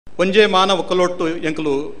ಒಂಜೇ ಮಾನವ ಕೊಲೊಟ್ಟು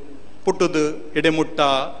ಎಂಕಲು ಪುಟ್ಟುದು ಎಡೆಮುಟ್ಟ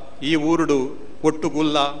ಈ ಊರುಡು ಒಟ್ಟು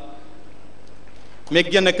ಗುಲ್ಲ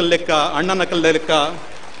ಮೆಗ್ಗನಕಲ್ ಲೆಕ್ಕ ಅಣ್ಣನಕಲ್ ಲೆಕ್ಕ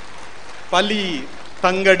ಪಲಿ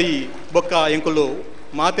ತಂಗಡಿ ಬೊಕ್ಕ ಎಂಕುಲು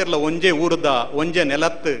ಮಾತಿರ್ಲ ಒಂಜೇ ಊರುದ ಒಂಜೇ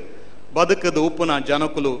ನೆಲತ್ತು ಬದುಕದ ಉಪ್ಪುನ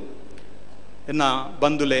ಜನಕುಲು ಎನ್ನ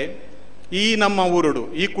ಬಂದುಲೆ ಈ ನಮ್ಮ ಊರುಡು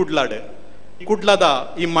ಈ ಕುಡ್ಲದ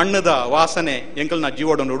ಈ ಮಣ್ಣದ ವಾಸನೆ ಎಂಕಲ್ನ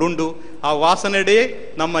ಜೀವಡನ್ನು ಉಡುಂಡು ಆ ವಾಸನೆಡೆ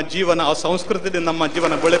ನಮ್ಮ ಜೀವನ ಆ ಸಂಸ್ಕೃತಿ ನಮ್ಮ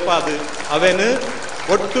ಜೀವನ ಬೆಳೆಪಾದು ಅವೇನು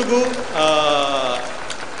ಒಟ್ಟುಗೂ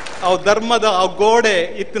ಅವು ಧರ್ಮದ ಆ ಗೋಡೆ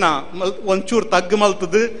ಇತ್ತಿನ ಒಂಚೂರು ತಗ್ಗು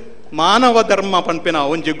ಮಲ್ತದು ಮಾನವ ಧರ್ಮ ಪಂಪಿನ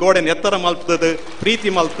ಒಂಜಿ ಗೋಡೆ ಎತ್ತರ ಮಲ್ತದ ಪ್ರೀತಿ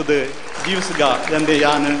ಮಲ್ತದ ಜೀವಿಸ್ಗ ಎಂದೇ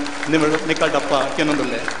ಯಾನು ನಿಕಲ್ಡಪ್ಪ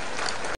ಕೆನೊಂದುಲ್ಲೆ